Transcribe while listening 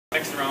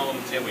mix around a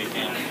little bit we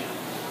can.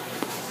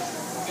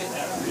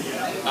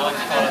 I like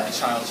to call it the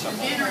child shuffle.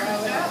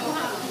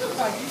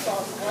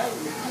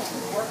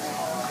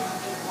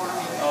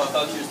 Oh, I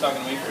thought you was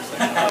talking to me for a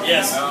second.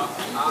 Yes. Oh,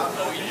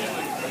 yeah.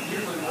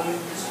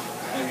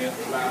 There you go.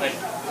 Thank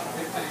you.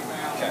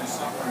 Okay.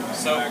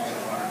 So,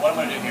 what I'm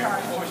going to do here,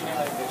 what was your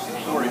name?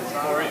 Corey.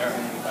 Corey, or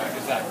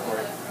exactly,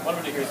 Corey. What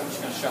I'm going to do here is I'm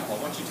just going to shuffle.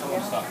 Once you tell me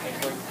to stop, okay?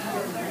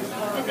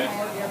 Okay.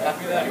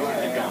 After that, you want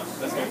to keep going.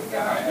 Let's go.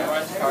 Alright, now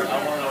write the card. I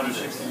don't want to know what it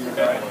shifts to you.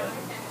 Okay.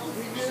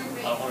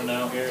 I don't want to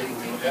know here.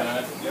 We're looking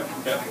at it. Yep.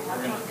 Okay. We're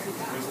going to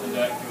loosen the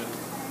deck, give it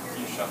a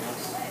few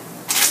shuffles.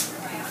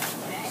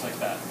 Just like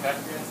that. Okay?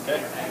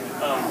 Okay.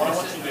 What I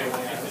want you to do,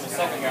 in a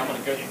second here, I'm going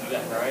to go through the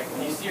deck, alright?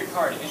 When you see your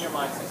card, in your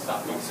mind say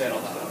stop. You can say it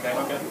all that, okay?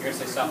 Okay. You're going to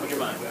say stop with your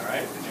mind,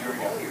 alright? Here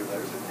we go.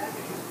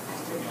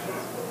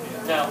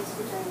 Now,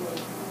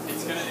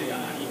 it's gonna,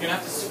 you're gonna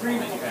have to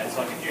scream in your head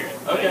so I can hear it.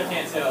 Okay. You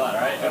can't say it loud,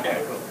 alright?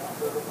 Okay, cool.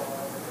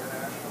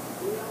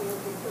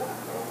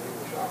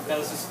 Now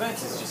the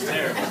suspense is just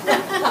terrible.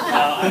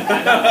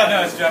 I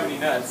know it's driving you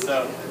nuts,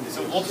 so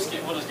we'll just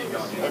get going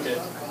here. Okay.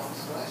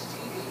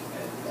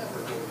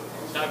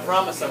 Now I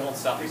promise I won't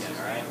stop again,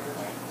 alright?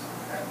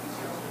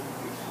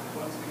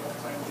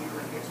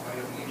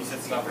 You said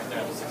stop right there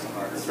at the 6 of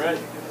hearts. That's right.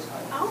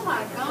 Oh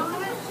my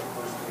God.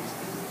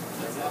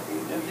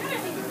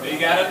 You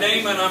got a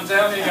demon, I'm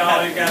telling you,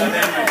 y'all. You got a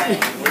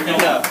demon. We're going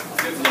to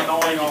get some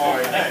annoying all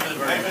right. Hey,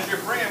 name is your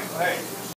friend. Hey.